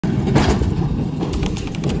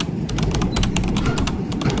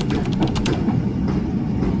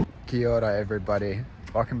Kia ora everybody,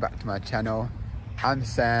 welcome back to my channel. I'm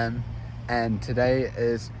Sam and today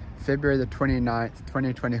is February the 29th,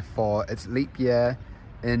 2024. It's leap year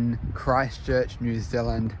in Christchurch, New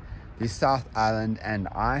Zealand, the South Island, and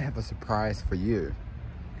I have a surprise for you.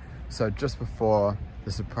 So just before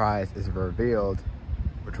the surprise is revealed,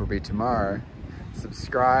 which will be tomorrow,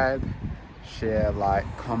 subscribe, share, like,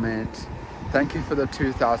 comment. Thank you for the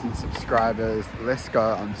 2,000 subscribers. Let's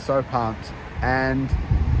go, I'm so pumped and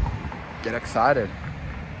get excited.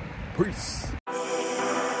 Peace.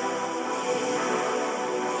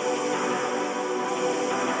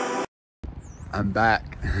 I'm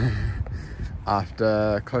back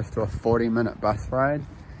after close to a 40-minute bus ride.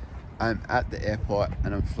 I'm at the airport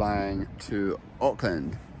and I'm flying to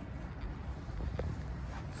Auckland.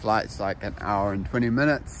 Flight's like an hour and 20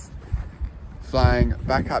 minutes. Flying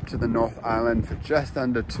back up to the North Island for just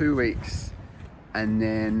under 2 weeks and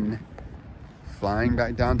then flying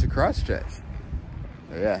back down to Christchurch.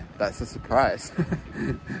 So yeah, that's a surprise.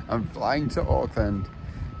 I'm flying to Auckland.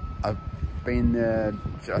 I've been there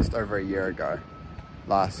just over a year ago.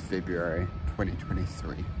 Last February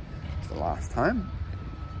 2023 was the last time.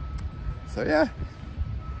 So yeah,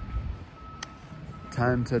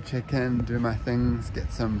 time to check in, do my things,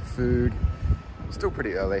 get some food. Still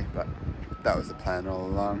pretty early, but that was the plan all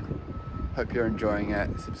along. Hope you're enjoying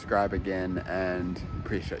it. Subscribe again and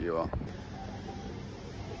appreciate you all.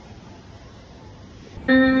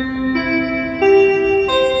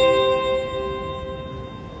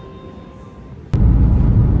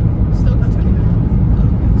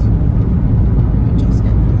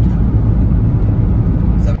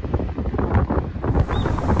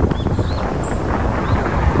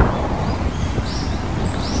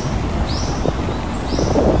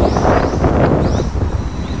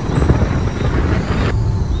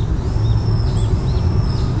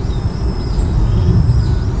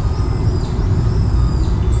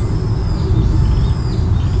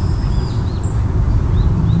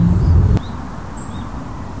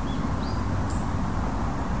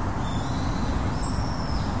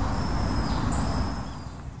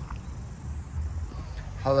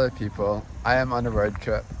 Hello people, I am on a road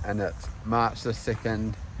trip and it's March the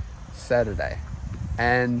 2nd, Saturday,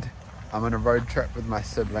 and I'm on a road trip with my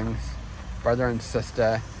siblings, brother and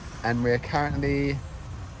sister, and we're currently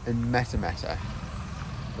in Matamata.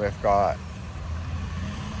 We've got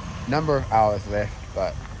a number of hours left,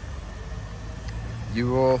 but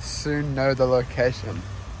you will soon know the location.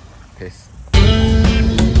 Peace.